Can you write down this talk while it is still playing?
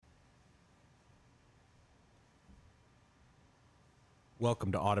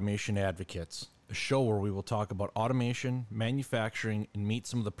Welcome to Automation Advocates, a show where we will talk about automation, manufacturing, and meet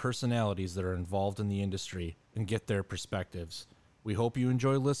some of the personalities that are involved in the industry and get their perspectives. We hope you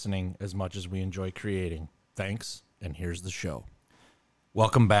enjoy listening as much as we enjoy creating. Thanks, and here's the show.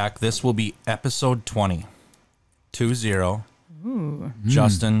 Welcome back. This will be episode 20. 2-0.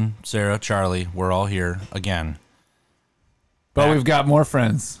 Justin, Sarah, Charlie, we're all here again. But we've got more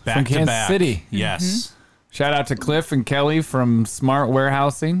friends from to Kansas back. City. Yes. Shout out to Cliff and Kelly from Smart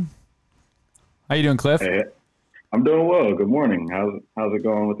Warehousing. How you doing, Cliff? Hey, I'm doing well. Good morning. How's it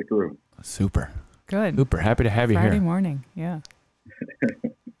going with the crew? Super. Good. Super. Happy to have you Friday here. morning. Yeah.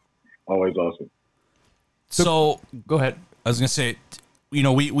 Always awesome. So Go ahead. I was going to say, you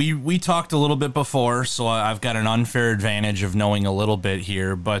know, we talked a little bit before, so I've got an unfair advantage of knowing a little bit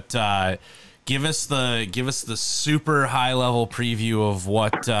here, but give us the super high level preview of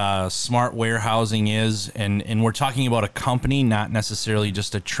what smart warehousing is, and we're talking about a company, not necessarily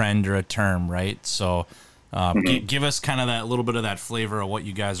just a trend or a term, right? So give us kind of that little bit of that flavor of what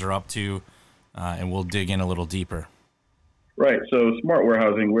you guys are up to, and we'll dig in a little deeper. Right. So Smart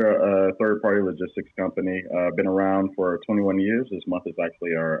Warehousing, we're a third-party logistics company. Been around for 21 years. This month is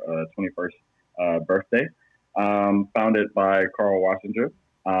actually our 21st birthday. Founded by Carl Wassinger.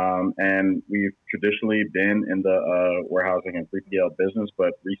 And we've traditionally been in the warehousing and 3PL business,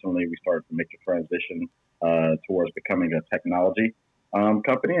 but recently we started to make the transition towards becoming a technology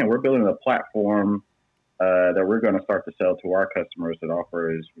company. And we're building a platform that we're going to start to sell to our customers that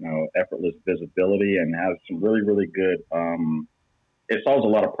offers, effortless visibility and has some really, really good. It solves a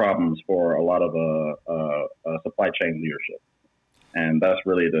lot of problems for a lot of supply chain leadership. And that's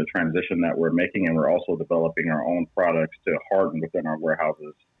really the transition that we're making. And we're also developing our own products to harden within our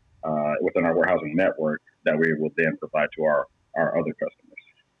warehouses, within our warehousing network that we will then provide to our other customers.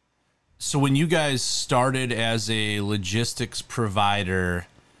 So when you guys started as a logistics provider,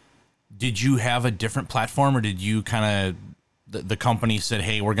 did you have a different platform, or did you kind of, the company said,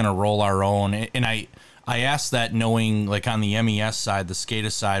 hey, we're going to roll our own? And I asked that knowing, like, on the MES side, the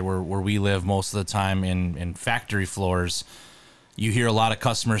SCADA side, where we live most of the time in factory floors, you hear a lot of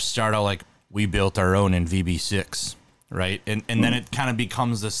customers start out like, we built our own in VB6, right? And then it kind of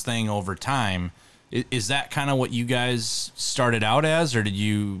becomes this thing over time. Is that kind of what you guys started out as, or did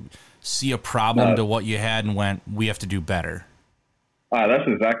you see a problem to what you had and went, we have to do better? That's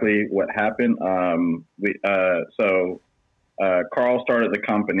exactly what happened. Carl started the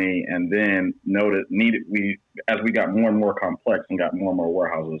company and then as we got more and more complex and got more and more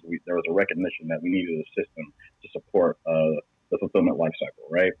warehouses, there was a recognition that we needed a system to support the fulfillment lifecycle,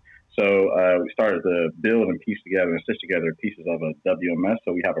 right? So we started to build and piece together and stitch together pieces of a WMS.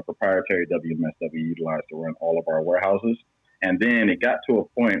 So we have a proprietary WMS that we utilize to run all of our warehouses. And then it got to a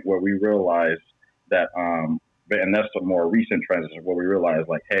point where we realized that, and that's a more recent transition, where we realized,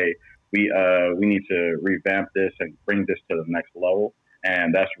 like, hey, we need to revamp this and bring this to the next level.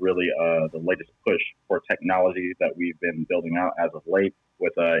 And that's really the latest push for technology that we've been building out as of late,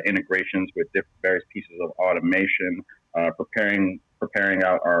 with integrations with various pieces of automation, preparing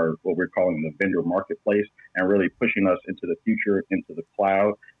out our, what we're calling the vendor marketplace, and really pushing us into the future, into the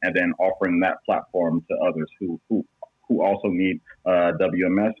cloud, and then offering that platform to others who also need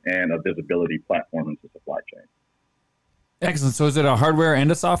WMS and a visibility platform into supply chain. Excellent. So is it a hardware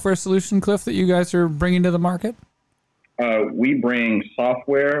and a software solution, Cliff, that you guys are bringing to the market? We bring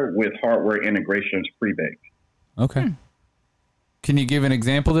software with hardware integrations pre-baked. Okay. Can you give an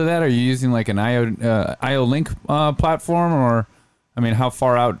example to that? Are you using like an IO Link platform, or, I mean, how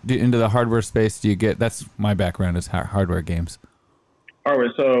far out into the hardware space do you get? That's my background, is hardware games. All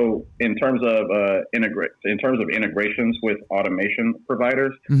right. So in terms of integrations with automation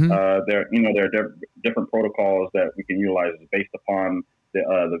providers, there are different protocols that we can utilize based upon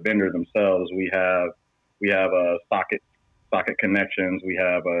the vendor themselves. We have socket connections. We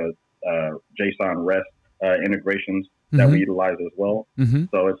have JSON REST integrations that we utilize as well.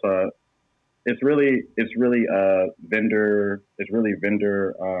 So it's really vendor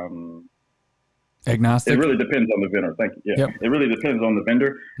agnostic. It really depends on the vendor. Thank you. Yeah, It really depends on the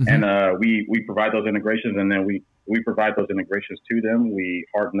vendor, and we provide those integrations, and then we provide those integrations to them. We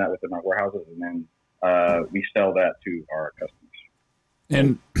harden that within our warehouses, and then we sell that to our customers.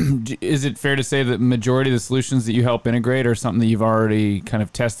 And is it fair to say that the majority of the solutions that you help integrate are something that you've already kind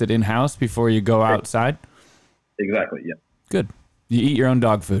of tested in-house before you go outside? Exactly, yeah. Good. You eat your own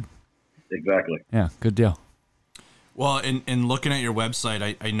dog food. Exactly. Yeah, good deal. Well, in looking at your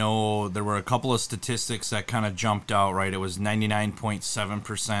website, I know there were a couple of statistics that kind of jumped out, right? It was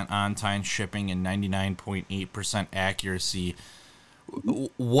 99.7% on-time shipping and 99.8% accuracy.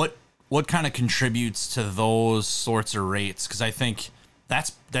 What kind of contributes to those sorts of rates? Because I think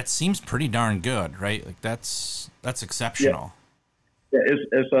that seems pretty darn good, right? Like that's exceptional. Yeah,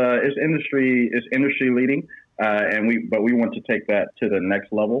 it's industry leading, and we want to take that to the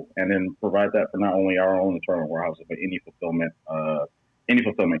next level and then provide that for not only our own internal warehouses but any fulfillment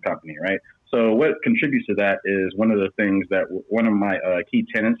company, right? So what contributes to that is one of the things that one of my key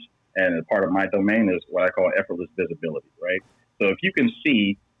tenants and a part of my domain is what I call effortless visibility, right? So if you can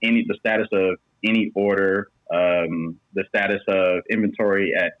see the status of any order, the status of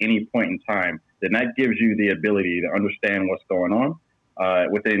inventory at any point in time, then that gives you the ability to understand what's going on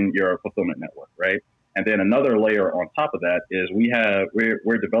within your fulfillment network, right? And then another layer on top of that is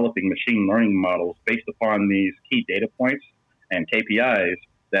we're developing machine learning models based upon these key data points and KPIs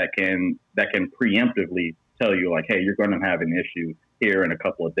that can preemptively tell you like, hey, you're going to have an issue here in a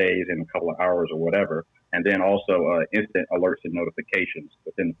couple of days, in a couple of hours, or whatever. And then also instant alerts and notifications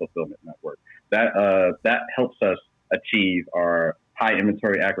within the fulfillment network. That helps us achieve our high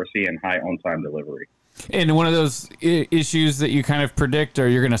inventory accuracy and high on-time delivery. And one of those issues that you kind of predict, or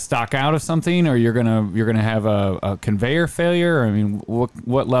you're going to stock out of something, or you're going to have a conveyor failure. I mean,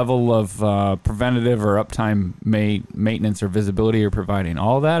 what level of preventative or uptime maintenance or visibility you're providing?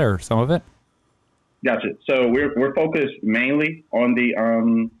 All of that, or some of it? Gotcha. So we're focused mainly on the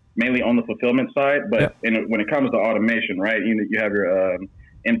fulfillment side, but yep. when it comes to automation, right? You have your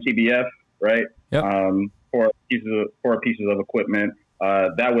MTBF, right? Yep. For pieces of equipment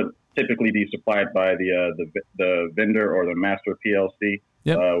that would typically be supplied by the vendor or the master PLC.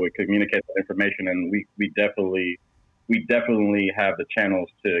 Yep. We communicate that information, and we definitely have the channels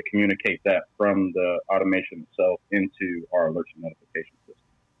to communicate that from the automation itself into our alerts and notification system.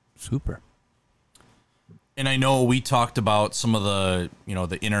 Super. And I know we talked about some of the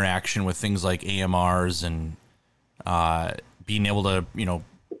interaction with things like AMRs and being able to,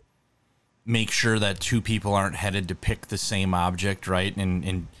 make sure that two people aren't headed to pick the same object, right?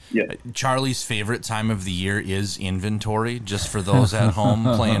 And yeah. Charlie's favorite time of the year is inventory, just for those at home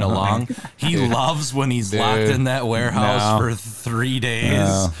playing along. He loves when he's locked in that warehouse for 3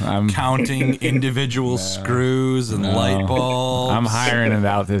 days, counting individual screws and light bulbs. I'm hiring it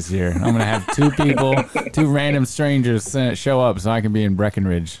out this year. I'm going to have two random strangers show up so I can be in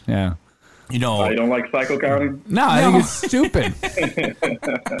Breckenridge. Yeah. You don't like cycle counting? No, I think it's stupid.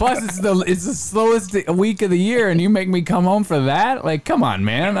 Plus, it's the slowest week of the year, and you make me come home for that? Like, come on,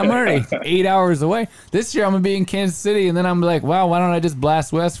 man. I'm already 8 hours away. This year, I'm going to be in Kansas City, and then I'm like, wow, why don't I just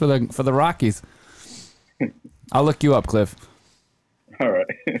blast west for the Rockies? I'll look you up, Cliff. All right.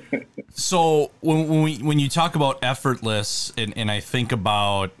 So when you talk about effortless, and I think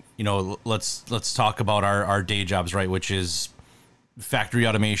about, let's talk about our day jobs, right, which is factory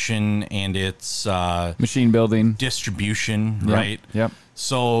automation and its machine building, distribution, right? Yep.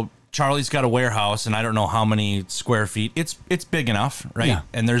 So Charlie's got a warehouse, and I don't know how many square feet. It's big enough, right? Yeah.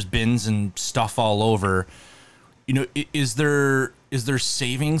 And there's bins and stuff all over. Is there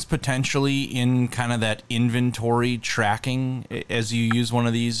savings potentially in kind of that inventory tracking as you use one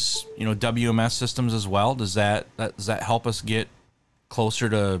of these, WMS systems as well? Does that help us get closer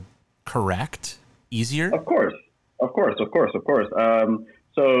to correct easier? Of course.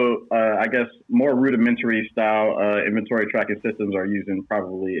 So I guess more rudimentary style inventory tracking systems are using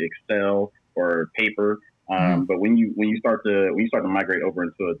probably Excel or paper. But when you start to migrate over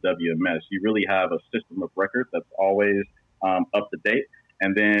into a WMS, you really have a system of record that's always up to date.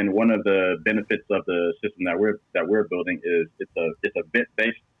 And then one of the benefits of the system that we're building is it's an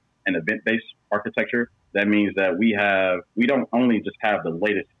event-based architecture. That means that we don't only just have the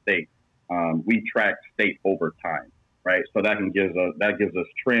latest state. We track state over time, right? So that gives us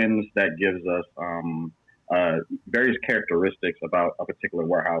trends, that gives us various characteristics about a particular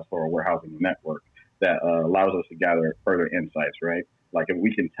warehouse or a warehousing network that allows us to gather further insights, right? Like if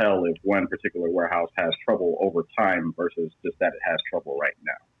we can tell if one particular warehouse has trouble over time versus just that it has trouble right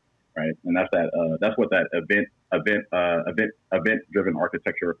now, right? And that's what that event-driven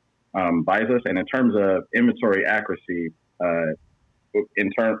architecture buys us. And in terms of inventory accuracy, in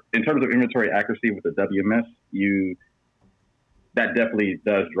terms of inventory accuracy with the WMS, that definitely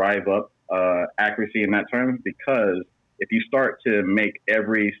does drive up accuracy in that term, because if you start to make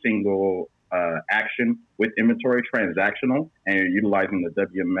every single action with inventory transactional and you're utilizing the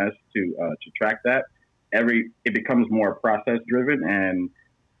WMS to track that, it becomes more process driven,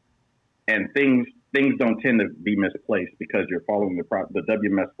 and things don't tend to be misplaced because you're following the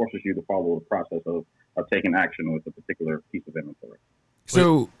WMS forces you to follow the process of taking action with a particular piece of inventory.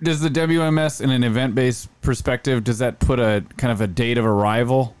 So does the WMS in an event-based perspective, does that put a kind of a date of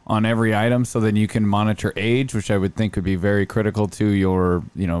arrival on every item so then you can monitor age, which I would think would be very critical to your,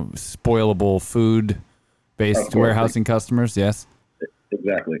 spoilable food-based warehousing customers? Yes.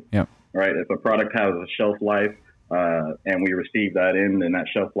 Exactly. Yep. Right. If a product has a shelf life, and we receive that in, then that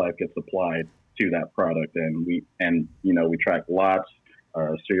shelf life gets applied to that product, and we track lots,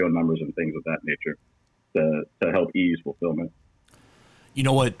 serial numbers, and things of that nature to help ease fulfillment. You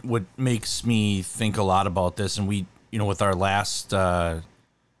know what makes me think a lot about this, and we, with our last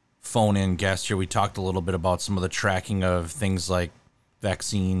phone in guest here, we talked a little bit about some of the tracking of things like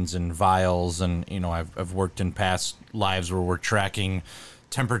vaccines and vials, and I've worked in past lives where we're tracking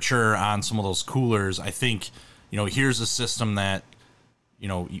temperature on some of those coolers. I think here's a system that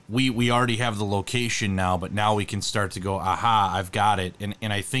we already have the location now, but now we can start to go, aha, I've got it.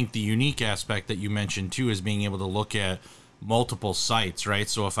 And I think the unique aspect that you mentioned too is being able to look at multiple sites, right?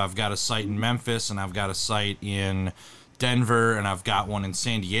 So if I've got a site in Memphis and I've got a site in Denver and I've got one in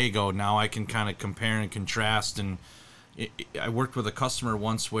San Diego, now I can kind of compare and contrast. And I worked with a customer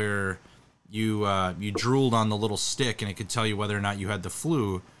once where you drooled on the little stick and it could tell you whether or not you had the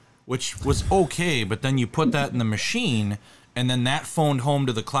flu, which was okay, but then you put that in the machine and then that phoned home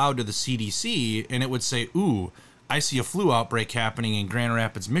to the cloud to the CDC and it would say, ooh, I see a flu outbreak happening in Grand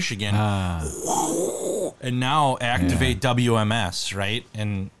Rapids, Michigan. And now activate WMS, right?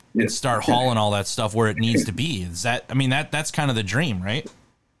 And start hauling all that stuff where it needs to be. That's kind of the dream, right?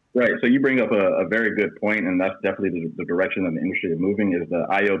 Right. So you bring up a very good point, and that's definitely the direction that the industry is moving, is the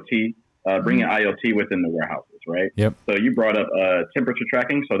IoT, bringing IoT within the warehouses, right? Yep. So you brought up temperature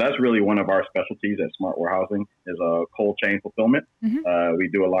tracking. So that's really one of our specialties at Smart Warehousing is cold chain fulfillment. Mm-hmm. We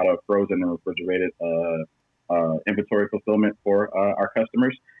do a lot of frozen and refrigerated inventory fulfillment for our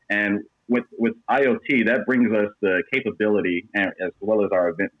customers. And with IoT, that brings us the capability, and as well as our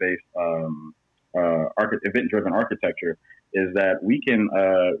event-based, event-driven architecture, is that we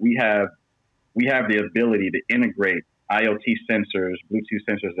have the ability to integrate IoT sensors, Bluetooth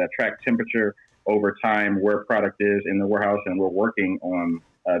sensors that track temperature over time, where product is in the warehouse, and we're working on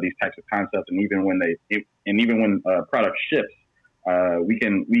these types of concepts. And even when product ships,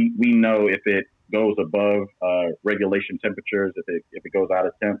 we know if it goes above regulation temperatures, if it goes out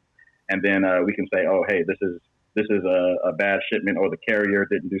of temp, and then we can say, oh, hey, this is a bad shipment, or the carrier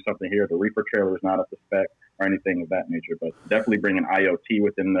didn't do something here, the reefer trailer is not up to spec, or anything of that nature. But definitely bringing IoT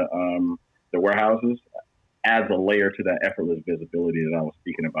within the warehouses adds a layer to that effortless visibility that I was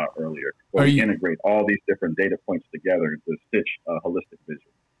speaking about earlier, where we integrate all these different data points together to stitch a holistic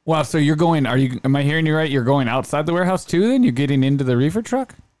vision. Wow, so am I hearing you right? You're going outside the warehouse too, then? You're getting into the reefer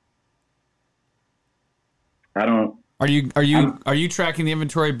truck? Are you tracking the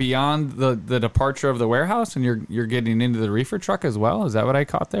inventory beyond the departure of the warehouse, and you're getting into the reefer truck as well? Is that what I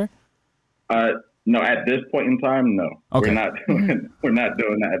caught there? No, at this point in time, no. Okay. We're not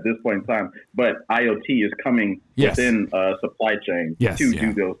doing that at this point in time. But IoT is coming within supply chain to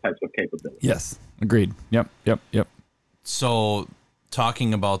do those types of capabilities. Yes, agreed. Yep. So,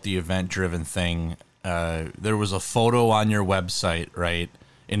 talking about the event-driven thing, there was a photo on your website, right?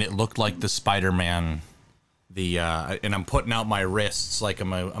 And it looked like the Spider-Man. And I'm putting out my wrists like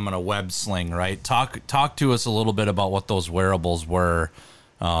I'm in a web sling, right? Talk to us a little bit about what those wearables were.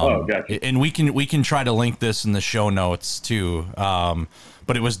 Gotcha. And we can try to link this in the show notes too.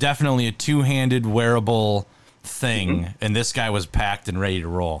 But it was definitely a two-handed wearable thing, and this guy was packed and ready to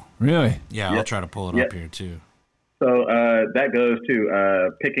roll. Really? Yeah, I'll try to pull it up here too. So that goes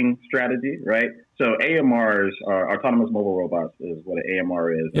to picking strategy, right? So AMRs, are autonomous mobile robots, is what an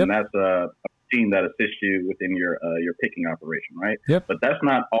AMR is, and that's a machine that assists you within your picking operation, right? Yep. But that's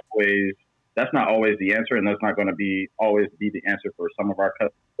not always the answer, and that's not going to always be the answer for some of our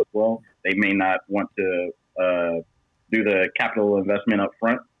customers as well. They may not want to do the capital investment up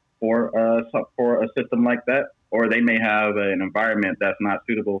front for a system like that, or they may have an environment that's not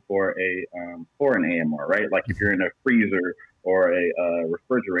suitable for an AMR, right? Like if you're in a freezer or a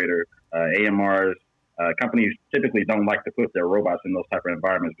refrigerator, AMRs, companies typically don't like to put their robots in those type of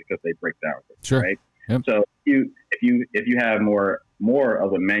environments because they break down, sure. Right? Yep. So if you have more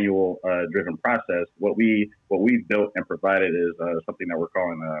of a manual driven process, what we've built and provided is something that we're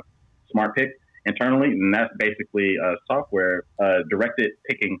calling Smart Pick internally, and that's basically software, directed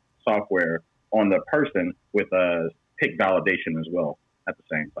picking software on the person with pick validation as well at the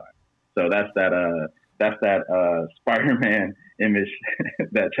same time. So that's that Spider-Man image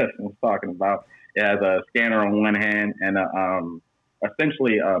that Justin was talking about. It has a scanner on one hand and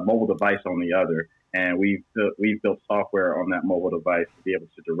essentially a mobile device on the other. And we've built software on that mobile device to be able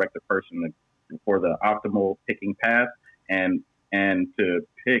to direct the person for the optimal picking path and to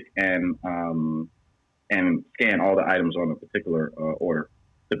pick and scan all the items on a particular order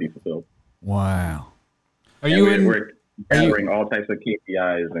to be fulfilled. Wow. We're gathering all types of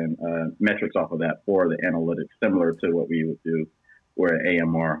KPIs and metrics off of that for the analytics, similar to what we would do we're an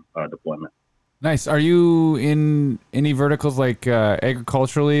AMR deployment. Nice. Are you in any verticals like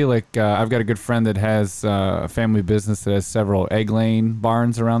agriculturally? Like I've got a good friend that has a family business that has several egg laying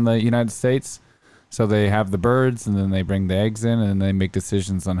barns around the United States. So they have the birds, and then they bring the eggs in, and they make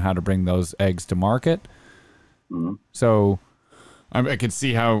decisions on how to bring those eggs to market. Mm-hmm. So I could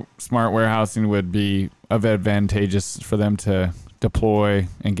see how smart warehousing would be advantageous for them to deploy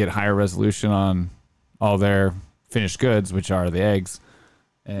and get higher resolution on all their finished goods, which are the eggs.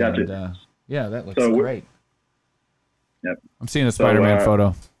 And, Gotcha. yeah, that looks So great. Yep. I'm seeing a Spider-Man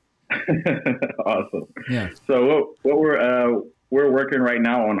photo. Awesome. Yeah. So what we're working right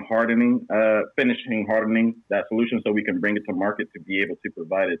now on finishing hardening that solution so we can bring it to market to be able to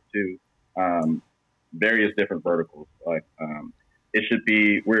provide it to various different verticals. Like it should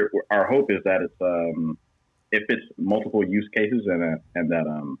be. Our hope is that it fits multiple use cases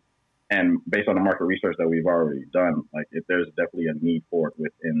and based on the market research that we've already done, like if there's definitely a need for it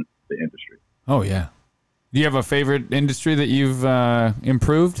within the industry. Oh yeah. Do you have a favorite industry that you've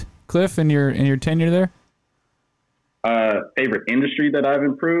improved, Cliff, in your tenure there? Favorite industry that I've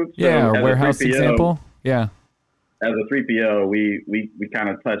improved? Yeah, or warehouse example. Yeah. As a 3PL, we kind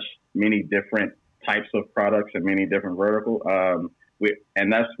of touch many different types of products and many different verticals.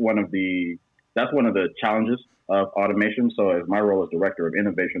 And that's one of the challenges of automation. So as my role as director of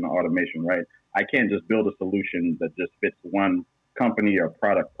innovation and automation, right, I can't just build a solution that just fits one company or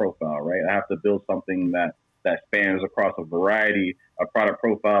product profile, right? I have to build something that spans across a variety of product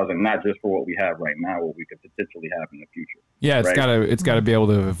profiles and not just for what we have right now, what we could potentially have in the future. Yeah, it's gotta be able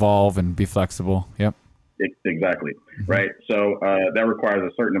to evolve and be flexible. Yep. Exactly. Right. So that requires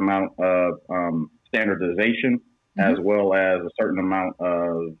a certain amount of standardization as well as a certain amount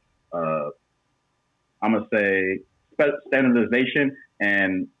of I'm going to say standardization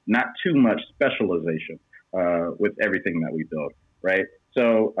and not too much specialization with everything that we build, right?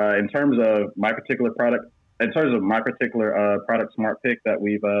 So in terms of my particular product, Smart Pick that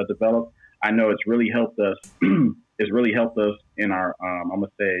we've developed, I know it's really helped us. It's really helped us in our I'm going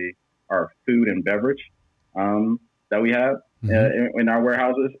to say our food and beverage that we have in our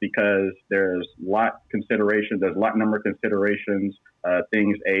warehouses, because there's lot number considerations,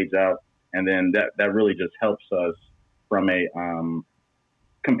 things age out. And then that really just helps us from a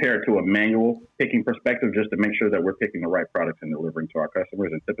compared to a manual picking perspective, just to make sure that we're picking the right products and delivering to our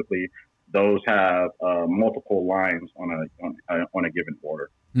customers. And typically, those have multiple lines on a given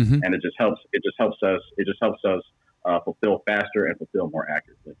order, and it just helps us fulfill faster and fulfill more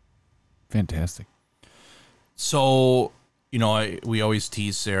accurately. Fantastic. So, we always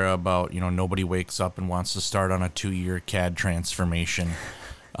tease Sarah about, nobody wakes up and wants to start on a 2-year CAD transformation.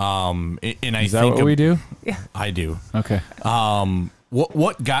 Is that what we do? Yeah, I do. Okay.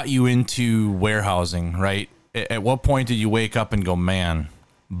 What got you into warehousing, right? At what point did you wake up and go, man,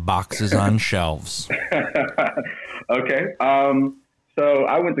 boxes on shelves? Okay. So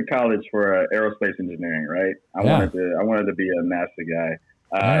I went to college for aerospace engineering, right? I wanted to be a NASA guy,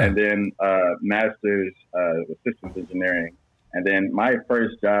 and then master's with systems engineering, and then my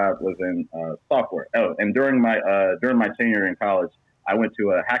first job was in software. Oh, and during my tenure in college, I went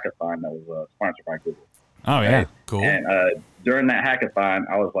to a hackathon that was sponsored by Google. Oh yeah, right? Cool. And during that hackathon,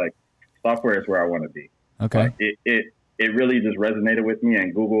 I was like, software is where I want to be. Okay. It really just resonated with me,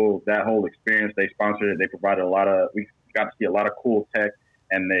 and Google, that whole experience, they sponsored it. They provided we got to see a lot of cool tech,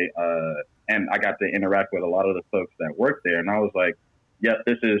 and and I got to interact with a lot of the folks that worked there. And I was like, yep,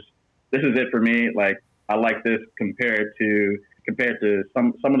 this is it for me. Like, I like this compared to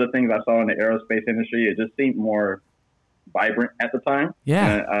some of the things I saw in the aerospace industry. It just seemed more vibrant at the time.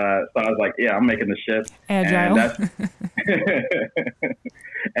 Yeah. So I was like, yeah, I'm making the shift. agile.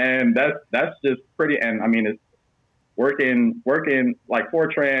 And that's just pretty. And I mean, it's working like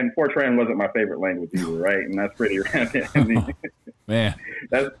Fortran. Fortran wasn't my favorite language either, right? And that's pretty rampant. Man,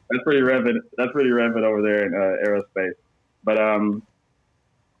 that's pretty rampant. That's pretty rampant over there in aerospace. But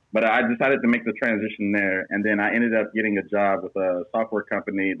I decided to make the transition there, and then I ended up getting a job with a software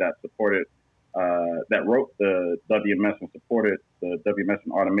company that supported. That wrote the WMS and supported the WMS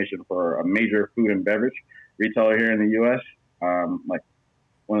and automation for a major food and beverage retailer here in the U.S., like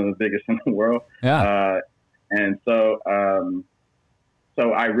one of the biggest in the world. Yeah. And so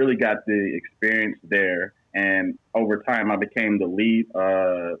I really got the experience there. And over time, I became the lead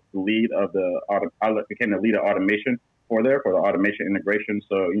of automation for the automation integration.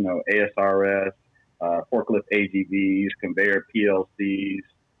 So, ASRS, forklift AGVs, conveyor PLCs.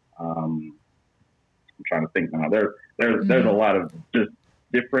 I'm trying to think now. There's a lot of just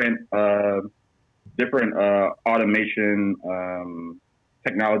different automation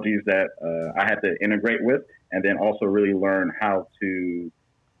technologies that I had to integrate with, and then also really learn how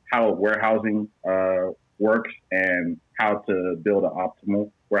warehousing works and how to build an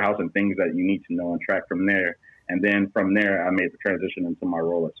optimal warehouse and things that you need to know and track from there. And then from there, I made the transition into my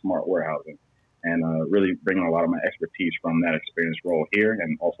role at Smart Warehousing, and really bringing a lot of my expertise from that experience role here,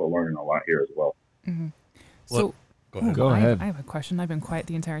 and also learning a lot here as well. Mm-hmm. So, Go ahead. I have a question. I've been quiet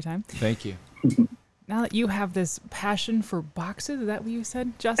the entire time. Thank you. Now that you have this passion for boxes, is that what you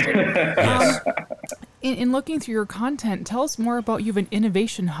said, Justin? Yes. In looking through your content, tell us more about you have an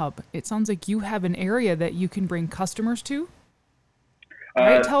innovation hub. It sounds like you have an area that you can bring customers to.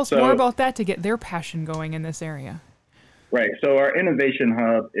 Right? Tell us more about that to get their passion going in this area. Right. So our innovation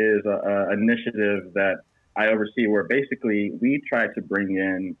hub is an initiative that I oversee, where basically we try to bring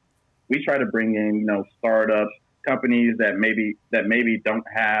in, startups, companies that maybe don't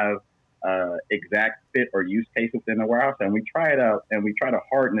have exact fit or use case within the warehouse, and we try it out and we try to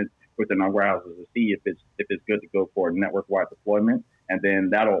harden it within our warehouses to see if it's good to go for a network-wide deployment, and then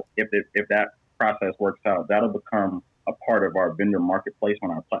if that process works out, that'll become a part of our vendor marketplace on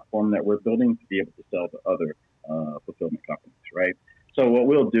our platform that we're building to be able to sell to other fulfillment companies, right? So what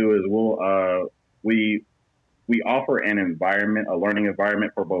we'll do is we offer an environment, a learning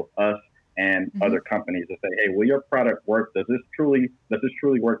environment for both us and other companies to say, hey, will your product work? Does this truly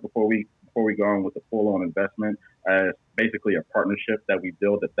work before we go on with the full-on investment? Basically a partnership that we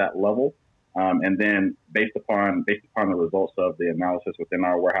build at that level. And then based upon the results of the analysis within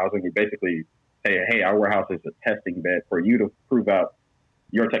our warehousing, we basically say, hey, our warehouse is a testing bed for you to prove out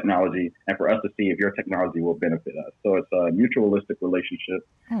your technology and for us to see if your technology will benefit us. So it's a mutualistic relationship.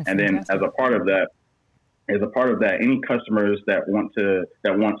 Oh, and then as a part of that, any customers that want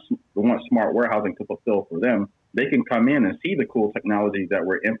smart warehousing to fulfill for them, they can come in and see the cool technology that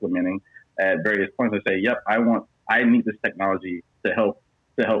we're implementing at various points and say, yep, I need this technology to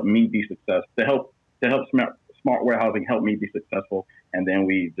help me be successful, to help smart warehousing help me be successful. And then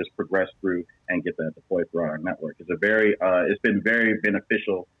we just progress through and get that deployed throughout our network. It's been very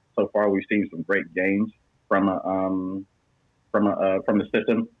beneficial so far. We've seen some great gains from the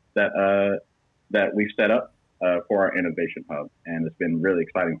system that we've set up for our innovation hub, and it's been really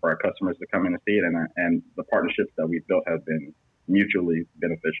exciting for our customers to come in and see it, and the partnerships that we've built have been mutually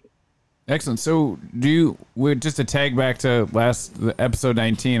beneficial. Excellent. So, just to tag back to episode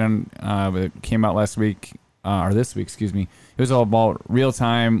 19 that came out last week or this week, excuse me. It was all about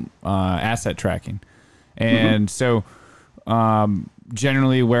real-time asset tracking, and so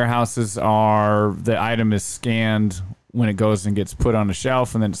generally warehouses the item is scanned when it goes and gets put on the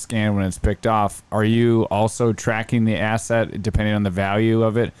shelf, and then it's scanned when it's picked off. Are you also tracking the asset depending on the value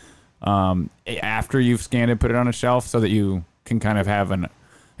of it after you've scanned it, put it on a shelf, so that you can kind of have an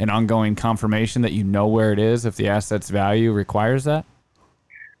ongoing confirmation that you know where it is if the asset's value requires that?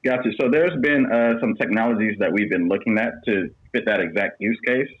 Gotcha. So there's been some technologies that we've been looking at to fit that exact use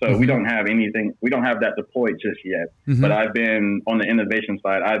case. So we don't have that deployed just yet. But I've been on the innovation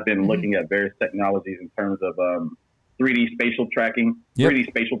side. I've been looking at various technologies in terms of 3D spatial tracking, 3D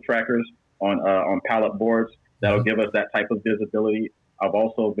spatial trackers on pallet boards that'll give us that type of visibility. I've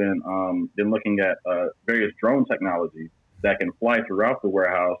also been looking at various drone technologies that can fly throughout the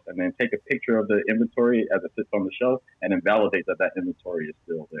warehouse and then take a picture of the inventory as it sits on the shelf and then validate that inventory is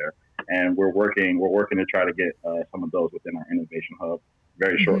still there. And we're working to try to get some of those within our innovation hub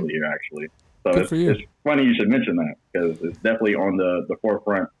very shortly here, actually. So it's funny you should mention that, because it's definitely on the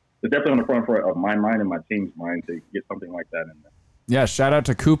forefront. It's definitely on the forefront of my mind and my team's mind to get something like that in there. Yeah, shout out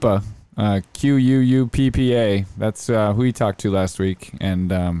to Coupa, Quuppa. That's who we talked to last week. And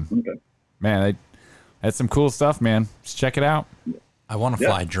man, that's some cool stuff, man. Just check it out. I want to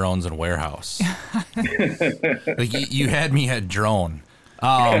fly drones in a warehouse. Like you had me at drone.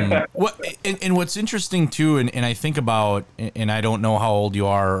 What's interesting too, and I think about, and I don't know how old you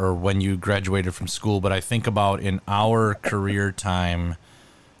are or when you graduated from school, but I think about in our career time,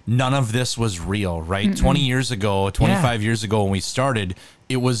 none of this was real, right? 20 years ago, 25 years ago when we started,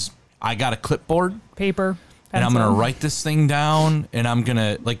 it was, I got a clipboard, paper, and I'm going to write this thing down, and I'm going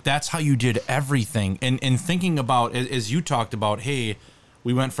to, like, that's how you did everything. And thinking about, as you talked about, hey,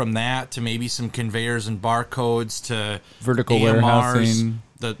 we went from that to maybe some conveyors and barcodes to vertical AMRs, warehousing.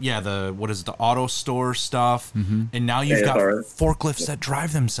 The auto store stuff. And now you've got forklifts that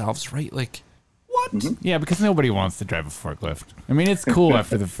drive themselves, right? Like, what? Yeah, because nobody wants to drive a forklift. I mean, it's cool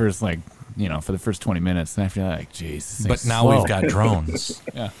after the first, for the first 20 minutes. And after that, Jesus. But now we've got drones.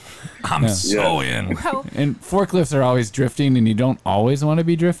 I'm so in. Well, and forklifts are always drifting, and you don't always want to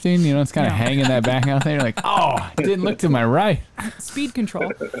be drifting. You know, it's kind of hanging that back out there. You're like, oh, it didn't look to my right. Speed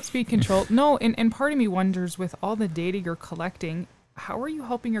control. No, and part of me wonders, with all the data you're collecting, how are you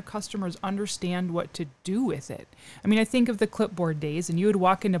helping your customers understand what to do with it? I mean, I think of the clipboard days, and you would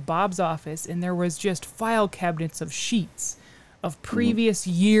walk into Bob's office, and there was just file cabinets of sheets of previous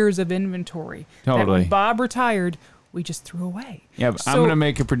years of inventory that Totally. when Bob retired, we just threw away. Yeah, but I'm going to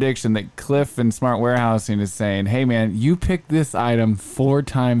make a prediction that Cliff and Smart Warehousing is saying, hey, man, you pick this item 4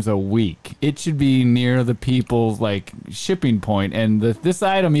 times a week. It should be near the people's, like, shipping point. And this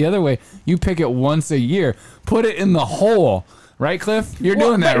item, the other way, you pick it once a year. Put it in the hole. Right, Cliff? You're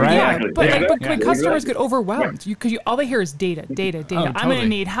doing that, right? Yeah, Exactly. but, Yeah, but exactly. customers get overwhelmed because all they hear is data. Oh, I'm going to totally.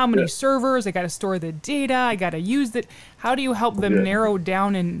 need how many servers? I got to store the data. I got to use it. How do you help them narrow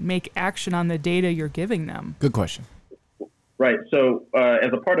down and make action on the data you're giving them? Good question. Right. So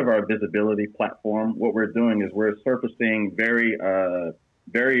as a part of our visibility platform, what we're doing is we're surfacing very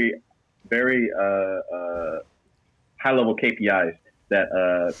high-level KPIs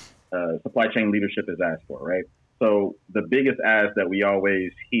that supply chain leadership is asked for, right? So the biggest ask that we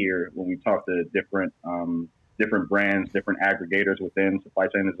always hear when we talk to different brands, different aggregators within supply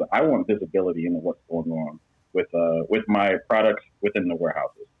chain is, I want visibility into what's going on with my products within the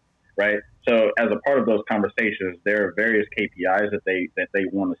warehouses, right? So as a part of those conversations, there are various KPIs that they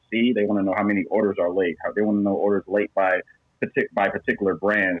want to see. They want to know how many orders are late. They want to know orders late by particular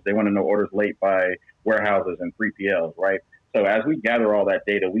brands. They want to know orders late by warehouses and 3PLs, right? So as we gather all that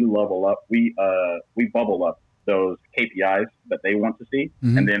data, we level up, we bubble up those KPIs that they want to see.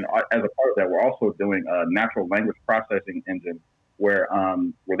 Mm-hmm. And then as a part of that, we're also doing a natural language processing engine where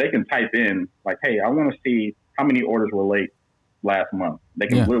they can type in like, hey, I want to see how many orders were late last month. They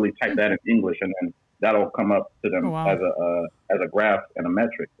can literally type that in English, and then that'll come up to them as a graph and a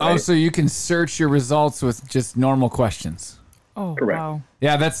metric. Right? Oh, so you can search your results with just normal questions. Oh, Correct. wow.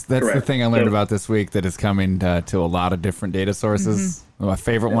 Yeah, that's the Correct. thing I learned about this week that is coming to a lot of different data sources. My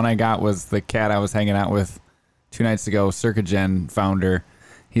favorite one I got was the cat I was hanging out with 2 nights ago, Circugen founder.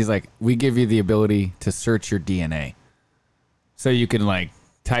 He's like, we give you the ability to search your DNA. So you can like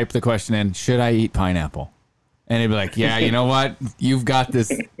type the question in, should I eat pineapple? And he'd be like, yeah, you know what? You've got this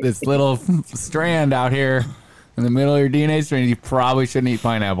little strand out here in the middle of your DNA strand. You probably shouldn't eat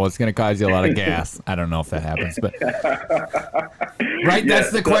pineapple. It's going to cause you a lot of gas. I don't know if that happens, but right.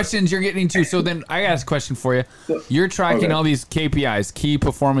 That's the questions you're getting into. So then I got a question for you. You're tracking all these KPIs, key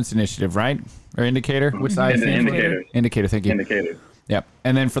performance initiative, right? Or indicator? Which side? Indicators. Indicator. Thank you. Indicators. Yep.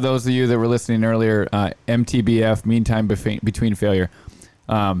 And then for those of you that were listening earlier, MTBF, mean time between failure.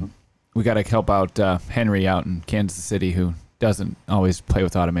 We got to help out Henry out in Kansas City, who doesn't always play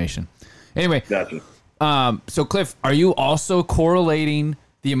with automation. Anyway, Gotcha. So Cliff, are you also correlating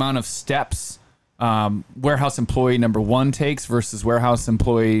the amount of steps warehouse employee number 1 takes versus warehouse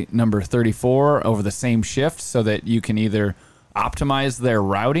employee number 34 over the same shift so that you can either optimize their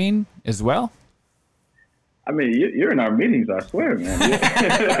routing as well? I mean, you're in our meetings, I swear, man.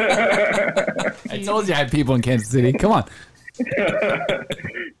 I told you I had people in Kansas City. Come on.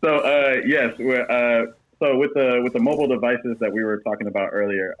 So yes, so with the mobile devices that we were talking about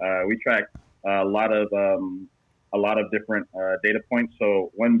earlier, we track a lot of different data points.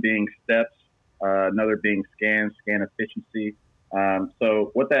 So one being steps, another being scan efficiency. So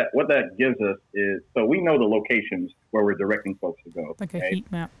what that gives us is, so we know the locations where we're directing folks to go. Like a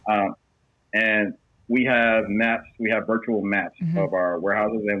heat map. And we have maps, we have virtual maps of our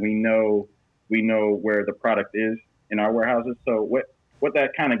warehouses, and we know where the product is in our warehouses. So what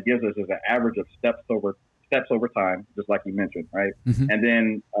that kind of gives us is an average of steps over time, just like you mentioned, right? Mm-hmm. And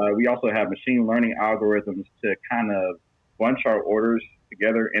then we also have machine learning algorithms to kind of bunch our orders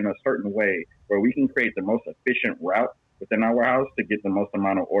together in a certain way where we can create the most efficient route within our warehouse to get the most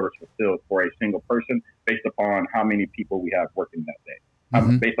amount of orders fulfilled for a single person based upon how many people we have working that day,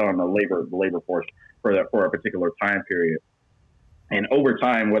 based on the labor force for a particular time period. And over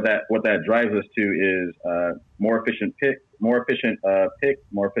time, what that drives us to is more efficient pick walks,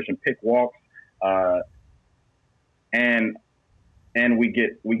 and we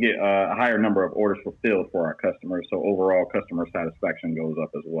get a higher number of orders fulfilled for our customers. So overall, customer satisfaction goes up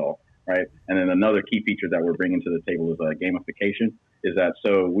as well, right? And then another key feature that we're bringing to the table is gamification. Is that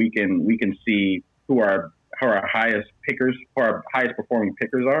so we can see who our highest pickers, who our highest performing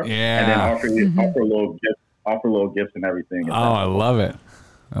pickers are, and then offer little gifts and everything. Oh, I love it.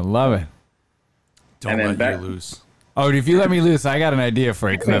 Don't And then let you loose. Oh, if you let me loose, I got an idea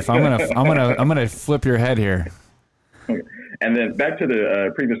for you, Cliff. I'm gonna flip your head here. Okay. And then back to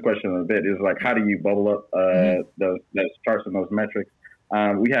the previous question a bit is like, how do you bubble up those charts and those metrics?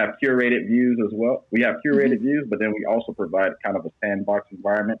 We have curated views as well. We have curated views, but then we also provide kind of a sandbox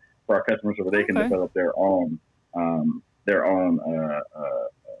environment for our customers where they can develop their own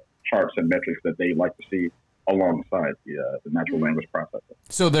charts and metrics that they like to see. alongside the natural language processing.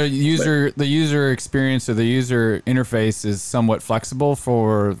 So the user experience or the user interface is somewhat flexible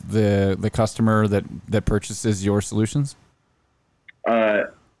for the customer that purchases your solutions?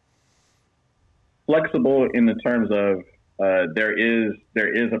 Flexible in the terms of there is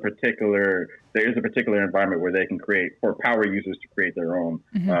a particular environment where they can create, for power users to create their own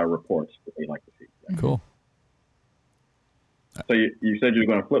reports that they like to see. Cool. So you said you were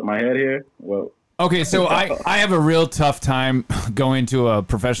going to flip my head here? Well, okay, so I have a real tough time going to a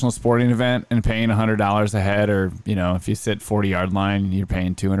professional sporting event and paying $100 a head, or if you sit 40-yard line, you're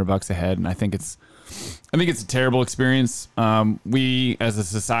paying $200 a head, and I think it's a terrible experience. We, as a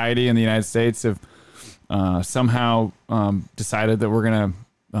society in the United States, have somehow decided that we're going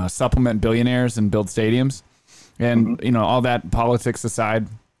to supplement billionaires and build stadiums, and all that politics aside,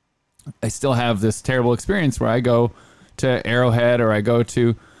 I still have this terrible experience where I go to Arrowhead or I go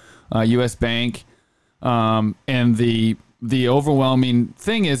to U.S. Bank, and the overwhelming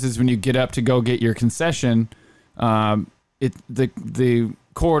thing is when you get up to go get your concession, the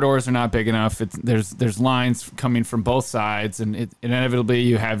corridors are not big enough. There's lines coming from both sides, and inevitably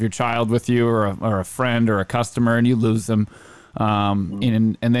you have your child with you or a friend or a customer, and you lose them,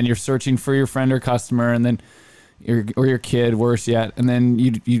 and then you're searching for your friend or customer, and then your kid, worse yet, and then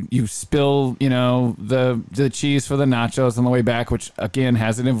you spill the cheese for the nachos on the way back, which again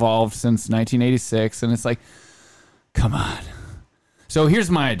hasn't evolved since 1986, and it's like, come on. So here's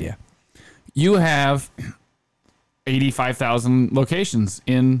my idea: you have 85,000 locations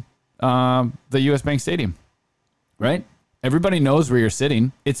in the U.S. Bank Stadium, right? Everybody knows where you're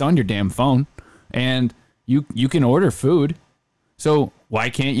sitting. It's on your damn phone, and you can order food. So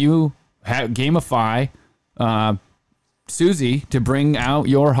why can't you gamify Susie to bring out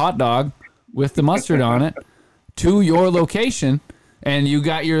your hot dog with the mustard on it to your location, and you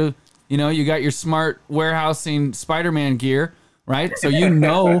got your smart warehousing Spider-Man gear, right? So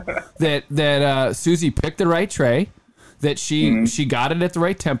that Susie picked the right tray, that she got it at the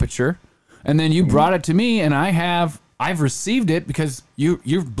right temperature, and then you brought it to me, and I've received it because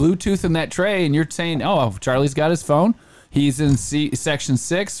you're Bluetoothing that tray, and you're saying, oh, Charlie's got his phone. He's in section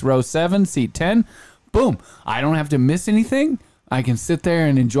 6, row 7, seat 10. Boom. I don't have to miss anything. I can sit there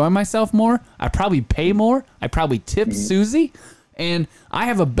and enjoy myself more. I probably pay more. I probably tip Susie. And I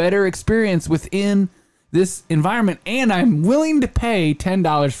have a better experience within this environment. And I'm willing to pay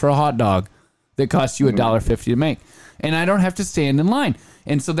 $10 for a hot dog that costs you $1.50 to make. And I don't have to stand in line.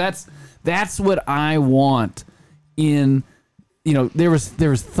 And so that's what I want in, there was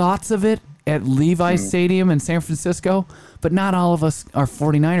thoughts of it at Levi's Stadium in San Francisco, but not all of us are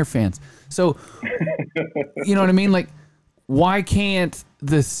 49er fans. So, you know what I mean? Like, why can't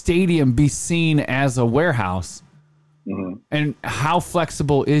the stadium be seen as a warehouse? And how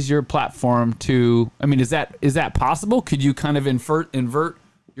flexible is your platform to, is that possible? Could you kind of invert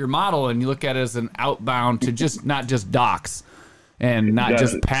your model and you look at it as an outbound to just not just docks and not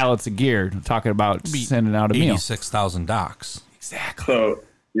just pallets of gear? I'm talking about sending out a meal. 86,000 docks. Exactly. So,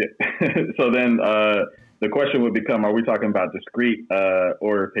 yeah. So then the question would become, are we talking about discrete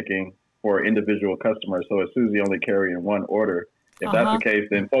order picking for individual customers? So is Susie only carrying one order? If that's the case,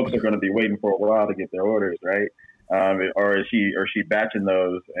 then folks are going to be waiting for a while to get their orders, right? Or is she batching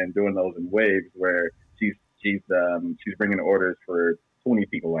those and doing those in waves where she's bringing orders for 20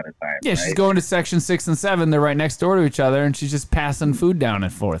 people at a time? Yeah, right? She's going to section 6 and 7. They're right next door to each other, and she's just passing food down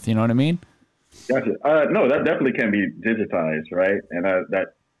and forth. You know what I mean? Gotcha. No, that definitely can be digitized, right? And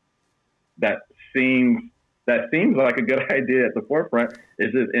that seems like a good idea at the forefront.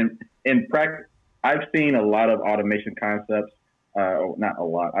 It's just in practice, I've seen a lot of automation concepts. Not a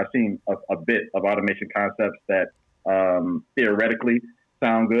lot. I've seen a bit of automation concepts that theoretically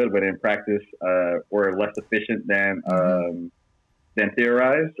sound good, but in practice were less efficient than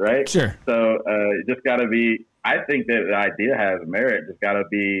theorized, right? Sure. So it just got to be. I think that the idea has merit. Just got to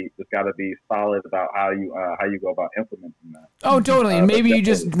be solid about how you go about implementing that. Oh, totally. And maybe you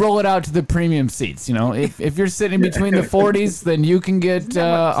just roll it out to the premium seats. If you're sitting between the 40s, then you can get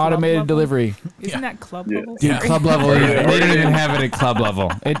automated delivery. Isn't that club level? Dude, club level. They don't even have it at club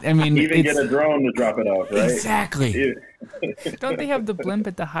level. Even get a drone to drop it off, right? Exactly. Don't they have the blimp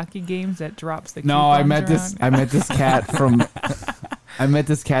at the hockey games that drops the? No, I met this cat from. I met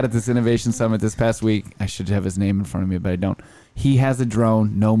this cat at this innovation summit this past week. I should have his name in front of me, but I don't. He has a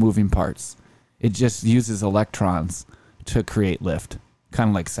drone, no moving parts. It just uses electrons to create lift, kind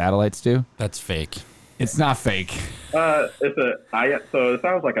of like satellites do. That's fake. It's not fake. So it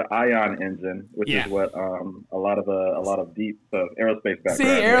sounds like an ion engine, which is what a lot of deep aerospace background. See,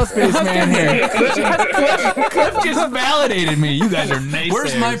 aerospace man here. Cliff just validated me. You guys are naysayers.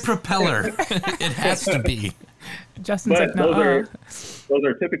 Where's my propeller? It has to be. Justin's like, no. Those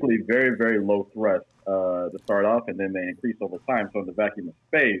are typically very, very low thrust to start off, and then they increase over time. So in the vacuum of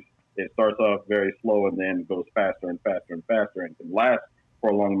space, it starts off very slow and then goes faster and faster and faster, and can last for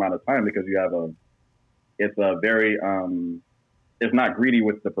a long amount of time because you have it's not greedy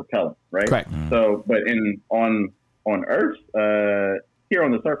with the propellant, right? Correct. So, but on Earth, here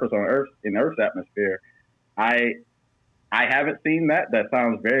on the surface on Earth, in Earth's atmosphere, I haven't seen that. That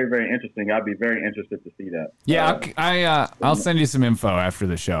sounds very, very interesting. I'd be very interested to see that. Yeah, I'll send you some info after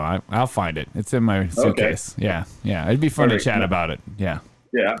the show. I'll find it. It's in my suitcase. Okay. Yeah. It'd be fun to chat about it. Yeah.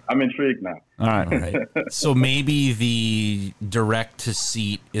 Yeah, I'm intrigued now. All right. So maybe the direct to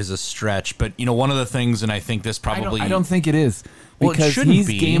seat is a stretch, but one of the things, and I think this probably I don't think it is because he's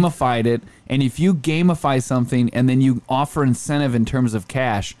gamified it, and if you gamify something and then you offer incentive in terms of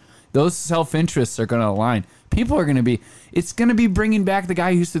cash, those self-interests are going to align. People are going to be. It's going to be bringing back the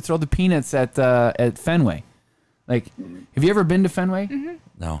guy who used to throw the peanuts at Fenway. Like, have you ever been to Fenway? Mm-hmm.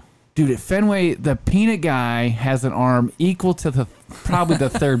 No. Dude, at Fenway, the peanut guy has an arm equal to probably the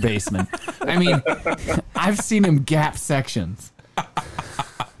third baseman. I mean, I've seen him gap sections.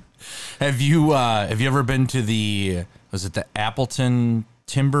 Have you ever been to the Appleton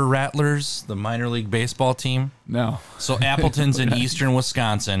Timber Rattlers, the minor league baseball team? No. So Appleton's in eastern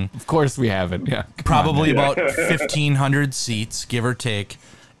Wisconsin. Of course we haven't. Yeah. Probably about 1,500 seats, give or take.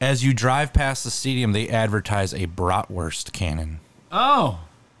 As you drive past the stadium, they advertise a bratwurst cannon. Oh.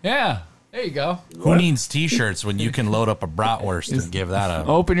 Yeah, there you go. Who needs T-shirts when you can load up a bratwurst and give that a...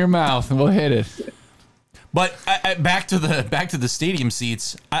 Open your mouth and we'll hit it. But back to the stadium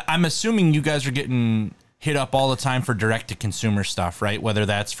seats. I'm assuming you guys are getting hit up all the time for direct-to-consumer stuff, right? Whether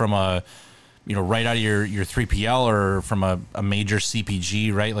that's from right out of your 3PL or from a major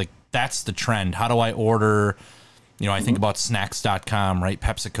CPG, right? Like, that's the trend. How do I order... I think about snacks.com, right?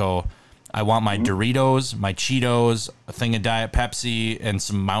 PepsiCo. I want my Doritos, my Cheetos, a thing of Diet Pepsi, and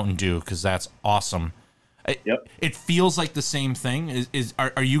some Mountain Dew because that's awesome. It feels like the same thing.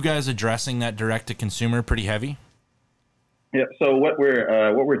 Are you guys addressing that direct to consumer pretty heavy? Yeah. So what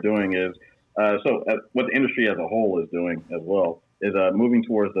we're doing is what the industry as a whole is doing as well is moving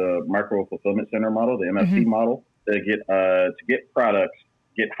towards the micro fulfillment center model, the MFC model, to get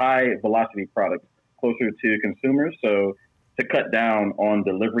high velocity products closer to consumers. So to cut down on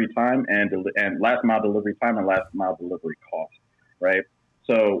delivery time and last mile delivery time and last mile delivery cost, right?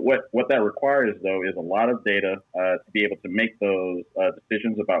 So what that requires though is a lot of data to be able to make those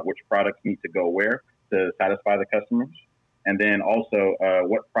decisions about which products need to go where to satisfy the customers, and then also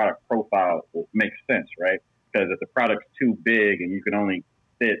what product profile makes sense, right? Because if the product's too big and you can only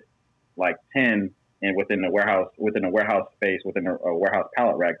fit like 10 within a warehouse space within a warehouse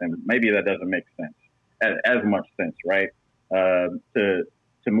pallet rack, then maybe that doesn't make sense as much sense, right? To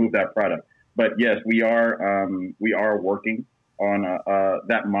move that product. But yes, we are working on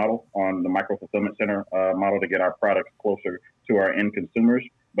that model, on the micro fulfillment center model, to get our products closer to our end consumers.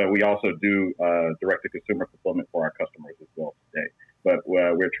 But we also do direct to consumer fulfillment for our customers as well today. But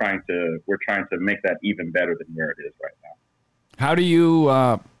we're trying to make that even better than where it is right now. How do you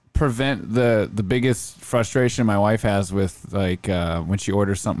prevent the biggest frustration my wife has with when she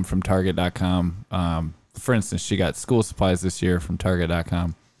orders something from Target.com? For instance, she got school supplies this year from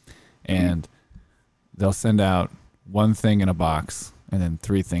Target.com, and they'll send out one thing in a box and then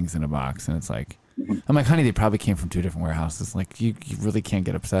 3 things in a box, and it's like, I'm like, honey, they probably came from 2 different warehouses. Like, you really can't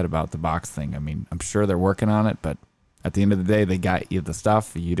get upset about the box thing. I mean, I'm sure they're working on it, but at the end of the day, they got you the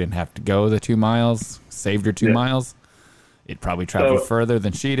stuff. You didn't have to go the 2 miles, saved your 2 miles. It probably traveled further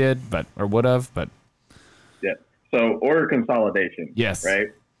than she did, or would have. But yeah. So order consolidation. Yes.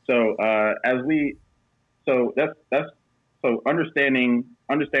 Right. So so understanding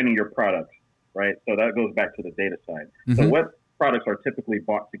your products, right? So that goes back to the data side. So what products are typically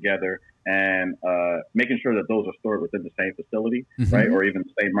bought together, and making sure that those are stored within the same facility, right? Or even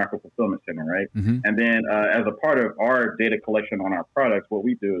the same micro fulfillment center, right? And then as a part of our data collection on our products, what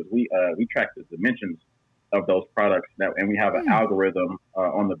we do is we track the dimensions of those products and we have an algorithm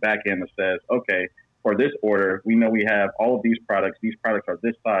on the back end that says, okay, for this order, we know we have all of these products. These products are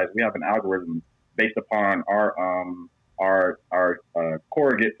this size. We have an algorithm based upon our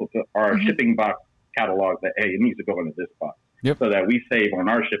corrugate, our shipping box catalog that, hey, it needs to go into this box. So that we save on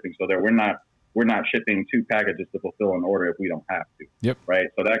our shipping, so that we're not shipping 2 packages to fulfill an order if we don't have to. Right.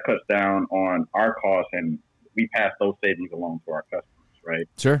 So that cuts down on our costs, and we pass those savings along to our customers. Right.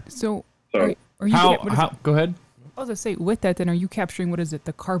 Sure. So Or you Go ahead. I was going to say, with that, then, are you capturing,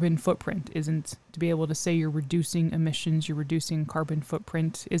 the carbon footprint? Isn't to be able to say you're reducing emissions, you're reducing carbon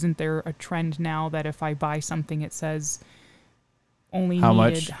footprint? Isn't there a trend now that if I buy something, it says only how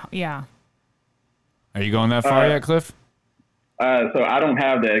needed, much? Yeah. Are you going that far yet, Cliff? So I don't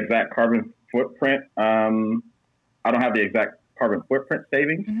have the exact carbon footprint. I don't have the exact carbon footprint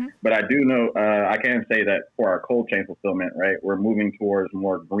savings, but I do know, I can say that for our cold chain fulfillment, right, we're moving towards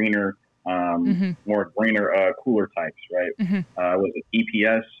more greener, cooler types, right? Was it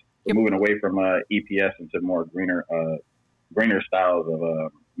EPS? We're moving away from EPS into more greener styles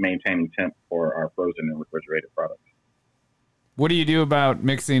of maintaining temp for our frozen and refrigerated products. What do you do about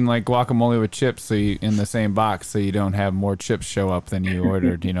mixing like guacamole with chips in the same box so you don't have more chips show up than you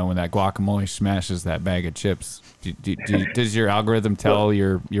ordered? When that guacamole smashes that bag of chips, does your algorithm tell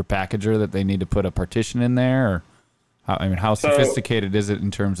your packager that they need to put a partition in there? Or how sophisticated is it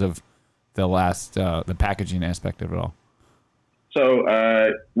in terms of the packaging aspect of it all? So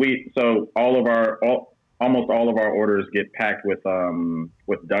almost all of our orders get packed with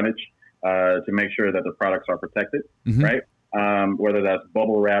dunnage to make sure that the products are protected, right? Whether that's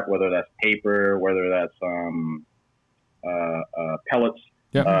bubble wrap, whether that's paper, whether that's pellets.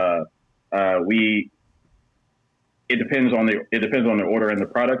 Yep. It depends on the order and the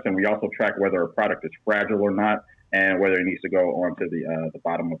products, and we also track whether a product is fragile or not, and whether it needs to go onto the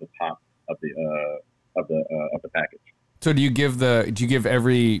bottom of the top of the package. So do you give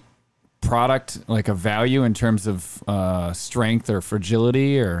every product like a value in terms of strength or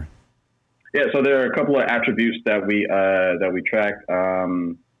fragility, or? Yeah, so there are a couple of attributes that we track.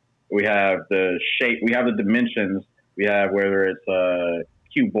 We have the shape, we have the dimensions, we have whether it's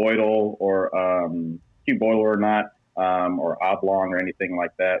cuboidal or not, or oblong or anything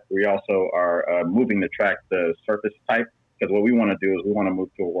like that. We also are moving to track the surface type, because what we want to do is we want to move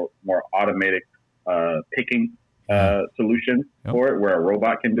to a more automated picking solution for it, where a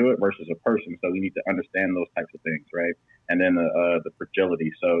robot can do it versus a person. So we need to understand those types of things, right? And then the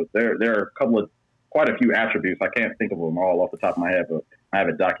fragility. So there are quite a few attributes. I can't think of them all off the top of my head, but I have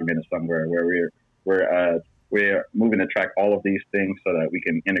it documented somewhere where we're moving to track all of these things so that we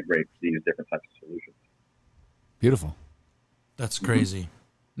can integrate these different types of solutions. Beautiful. That's crazy.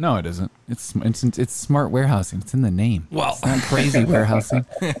 No, it isn't. It's smart warehousing. It's in the name. Well, it's not crazy warehousing.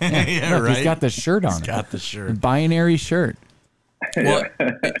 Yeah, look, right. He's got the shirt on. He's got the shirt. A binary shirt. Well,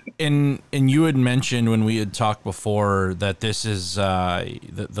 and you had mentioned when we had talked before that this is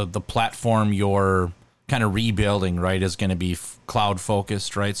the platform you're kind of rebuilding, right, is going to be cloud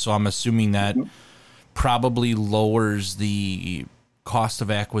focused, right? So I'm assuming that probably lowers the cost of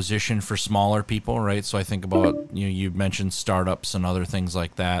acquisition for smaller people, right? So I think about you mentioned startups and other things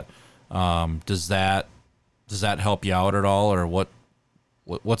like that. Does that help you out at all, or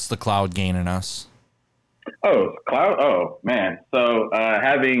what's the cloud gaining us? Oh, cloud! Oh, man. So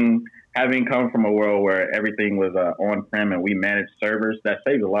having come from a world where everything was on-prem and we managed servers, that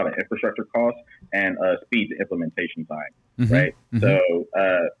saves a lot of infrastructure costs and speed to implementation time, right? So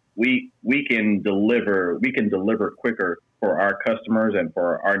we can deliver quicker for our customers and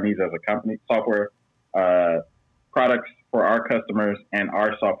for our needs as a company. Software products for our customers and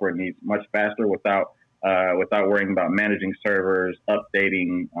our software needs much faster without worrying about managing servers,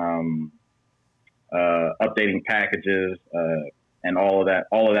 updating packages, and all of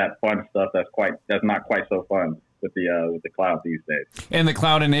that fun stuff that's not quite so fun with the cloud these days. And the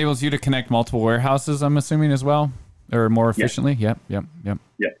cloud enables you to connect multiple warehouses, I'm assuming, as well, or more efficiently. Yep.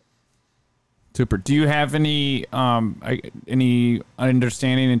 Super. Do you have any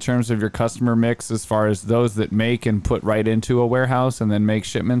understanding in terms of your customer mix as far as those that make and put right into a warehouse and then make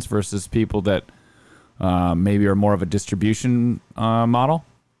shipments versus people that maybe are more of a distribution model?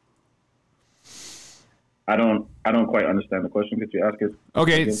 I don't quite understand the question. Could you ask it?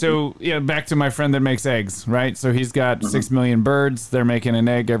 Okay, so back to my friend that makes eggs, right? So he's got 6 million birds. They're making an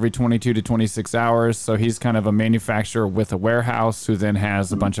egg every 22 to 26 hours. So he's kind of a manufacturer with a warehouse who then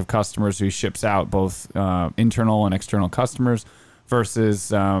has a bunch of customers who ships out both internal and external customers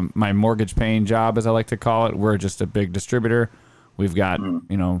versus my mortgage paying job, as I like to call it. We're just a big distributor. We've got,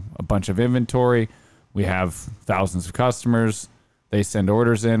 a bunch of inventory. We have thousands of customers. They send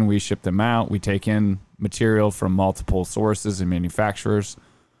orders in, we ship them out, we take in material from multiple sources and manufacturers.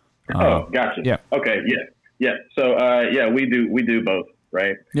 Gotcha. Yeah. Okay. Yeah. So we do both,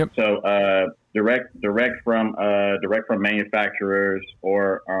 right? Yep. So direct from manufacturers,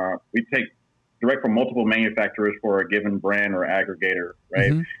 or we take direct from multiple manufacturers for a given brand or aggregator,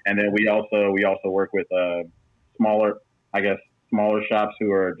 right? And then we also work with smaller shops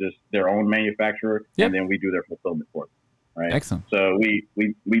who are just their own manufacturer, and then we do their fulfillment for them. right? Excellent. So we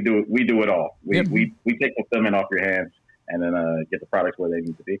do it all. Yep. We take fulfillment off your hands and then get the products where they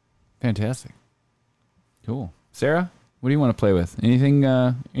need to be. Fantastic. Cool. Sarah, what do you want to play with?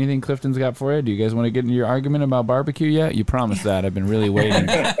 Anything Clifton's got for you? Do you guys want to get into your argument about barbecue yet? You promised that. I've been really waiting.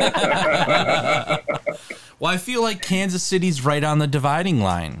 Well, I feel like Kansas City's right on the dividing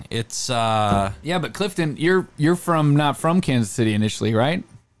line. It's Yeah, but Clifton, you're not from Kansas City initially, right?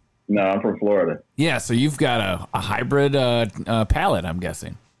 No, I'm from Florida. Yeah, so you've got a hybrid palate, I'm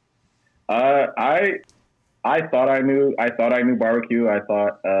guessing. I thought I knew barbecue. I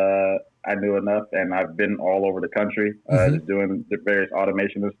thought I knew enough, and I've been all over the country just doing the various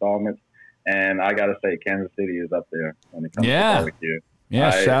automation installments. And I gotta say, Kansas City is up there when it comes to barbecue.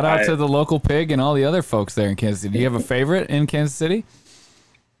 Yeah, shout out to the local pig and all the other folks there in Kansas City. Do you have a favorite in Kansas City?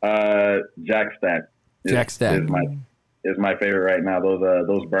 Jack Stack. Jack Stack is my favorite right now.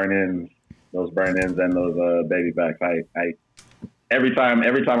 Those burn-ins and those baby backs. I every time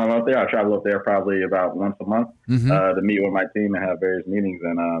I'm up there, I travel up there probably about once a month to meet with my team and have various meetings,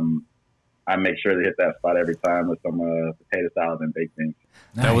 and I make sure to hit that spot every time with some potato salad and baked beans.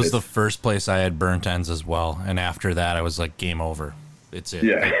 Nice. That was the first place I had burnt ends as well, and after that, I was like, game over. It's it.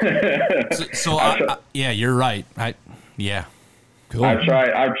 Yeah. Yeah, you're right. Cool. I've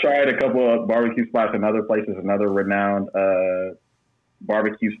tried a couple of barbecue spots in other places, another renowned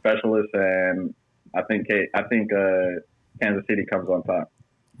barbecue specialist, and I think Kansas City comes on top.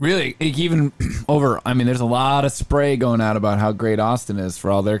 Really, even over. I mean, there's a lot of spray going out about how great Austin is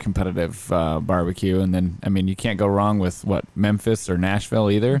for all their competitive barbecue, and then I mean, you can't go wrong with Memphis or Nashville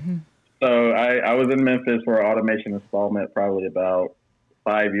either. Mm-hmm. So I was in Memphis for an automation installment probably about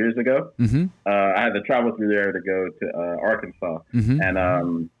 5 years ago. Mm-hmm. I had to travel through there to go to Arkansas, Mm-hmm. and I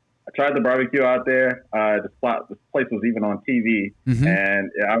tried the barbecue out there. This place was even on TV, Mm-hmm.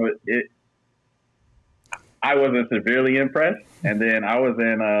 and I wasn't severely impressed. And then I was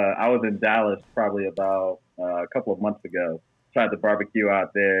in Dallas probably about a couple of months ago. Tried the barbecue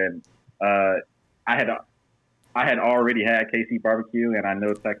out there, and I had already had KC barbecue, and I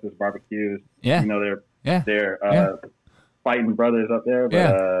know Texas barbecues. Yeah. You know Yeah. they're fighting brothers up there,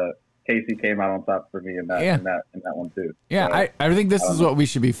 but KC came out on top for me in that in that one too. Yeah, So, I think this is what we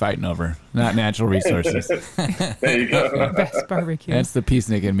should be fighting over, not natural resources. there you go. Best barbecue. That's the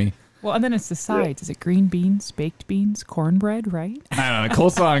peacenik in me. Well, and then it's the sides. Is it green beans, baked beans, cornbread, right? I don't know,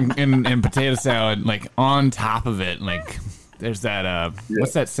 coleslaw and potato salad, like on top of it, like there's that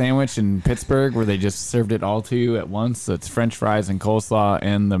what's that sandwich in Pittsburgh where they just served it all to you at once? So it's French fries and coleslaw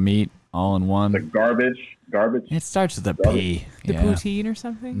and the meat all in one. The garbage. It starts with a P. The poutine or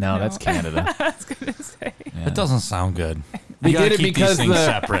something? No, that's Canada. I was gonna say. That doesn't sound good. They You gotta did it keep because these things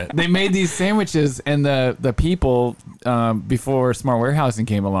separate. they made these sandwiches, and the people before Smart Warehousing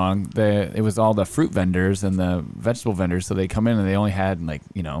came along, it was all the fruit vendors and the vegetable vendors. So they come in and they only had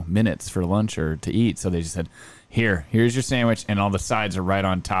minutes for lunch or to eat. So they just said, here's your sandwich, and all the sides are right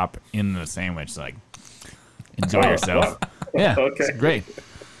on top in the sandwich. Like, enjoy yourself. Yeah, Okay. it's great.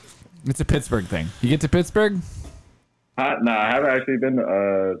 It's a Pittsburgh thing. You get to Pittsburgh? No, I haven't actually been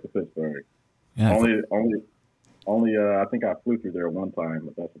to Pittsburgh. Yeah, Only I think I flew through there one time,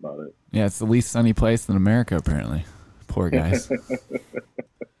 but that's about it. yeah, it's the least sunny place in America, apparently. Poor guys.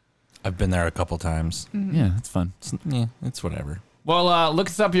 I've been there a couple times. Yeah, it's fun. It's whatever. Well, look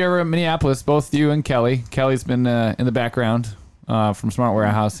us up here in Minneapolis, both you and Kelly. Kelly's been in the background from Smart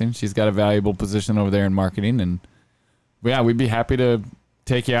Warehousing. She's got a valuable position over there in marketing, and yeah, we'd be happy to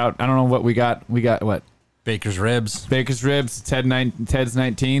take you out. I don't know what we got. We got what? Baker's Ribs. Baker's Ribs. Ted's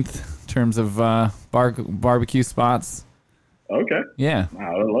 19th in terms of barbecue spots. Okay. Yeah.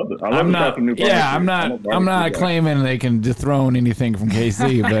 I would love it. I love to try some new barbecue. Yeah, I'm not guy. claiming they can dethrone anything from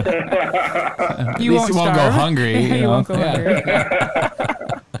KC, but at You least you won't go starve. hungry. You won't go hungry.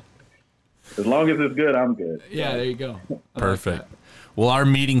 As long as it's good, I'm good. Yeah, there you go. Perfect. Well, our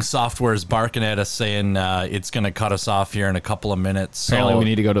meeting software is barking at us saying it's going to cut us off here in a couple of minutes. So Apparently, we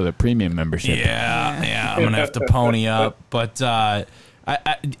need to go to the premium membership. Yeah, I'm going to have to pony up. But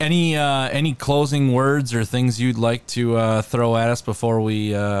any closing words or things you'd like to throw at us before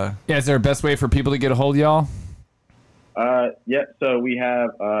we... Yeah, is there a best way for people to get a hold of y'all? Yeah. So we have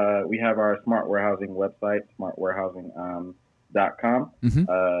our Smart Warehousing website, smartwarehousing.com.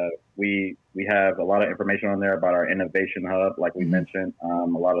 We have a lot of information on there about our innovation hub, like we mentioned. A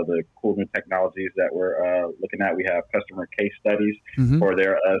lot of the cool new technologies that we're looking at. We have customer case studies for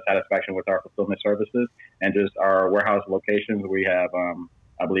their satisfaction with our fulfillment services, and just our warehouse locations. We have,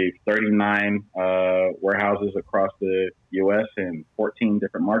 I believe, 39 warehouses across the U.S. in 14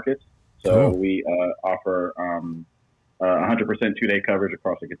 different markets. So we offer 100% 2-day coverage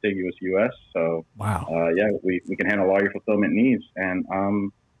across the contiguous U.S. So, wow. We can handle all your fulfillment needs. And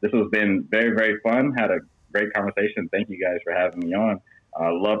this has been very, very fun. Had a great conversation. Thank you guys for having me on.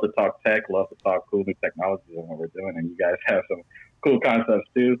 Love to talk tech. Love to talk cool new technologies and what we're doing. And you guys have some cool concepts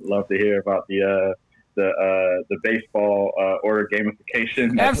too. Love to hear about the baseball order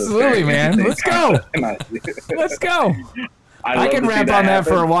gamification. Absolutely, man. Let's go. Let's go. I can rap on that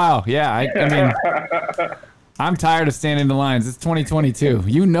for a while. Yeah, I mean, I'm tired of standing in lines. It's 2022.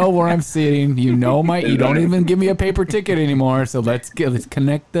 You know where I'm sitting. You know you don't even give me a paper ticket anymore. So let's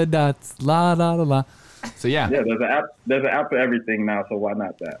connect the dots. La la la la. So yeah. Yeah, there's an app for everything now. So why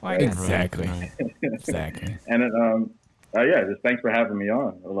not that? Right? Exactly. Exactly. And then, just thanks for having me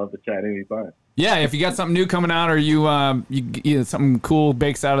on. I love to chat anytime. Yeah, if you got something new coming out, or you something cool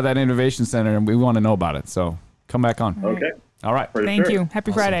bakes out of that innovation center, and we want to know about it. So come back on. Okay. All right. Thank you.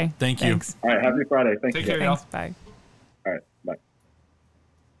 Happy Friday. Thank you. Thanks. All right. Happy Friday. Thank you. Take care, y'all. Thanks. Bye. All right. Bye.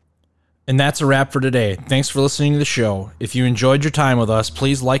 And that's a wrap for today. Thanks for listening to the show. If you enjoyed your time with us,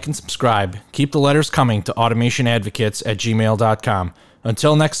 please like and subscribe. Keep the letters coming to automationadvocates@gmail.com.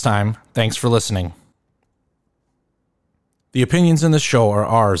 Until next time, thanks for listening. The opinions in this show are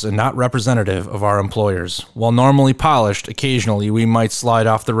ours and not representative of our employers. While normally polished, occasionally we might slide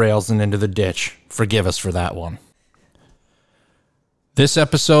off the rails and into the ditch. Forgive us for that one. This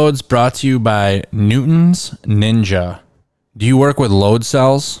episode's brought to you by Newton's Ninja. Do you work with load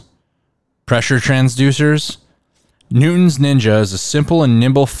cells? Pressure transducers? Newton's Ninja is a simple and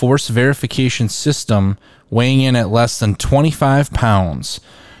nimble force verification system weighing in at less than 25 pounds.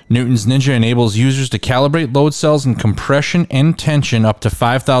 Newton's Ninja enables users to calibrate load cells and compression and tension up to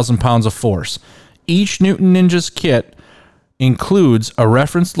 5,000 pounds of force. Each Newton Ninja's kit includes a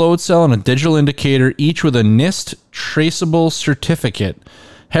reference load cell and a digital indicator, each with a NIST traceable certificate.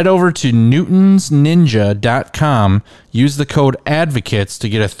 Head over to newtonsninja.com, use the code ADVOCATES to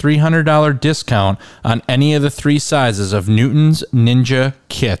get a $300 discount on any of the 3 sizes of Newton's Ninja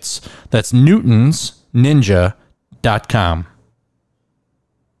kits. That's newtonsninja.com.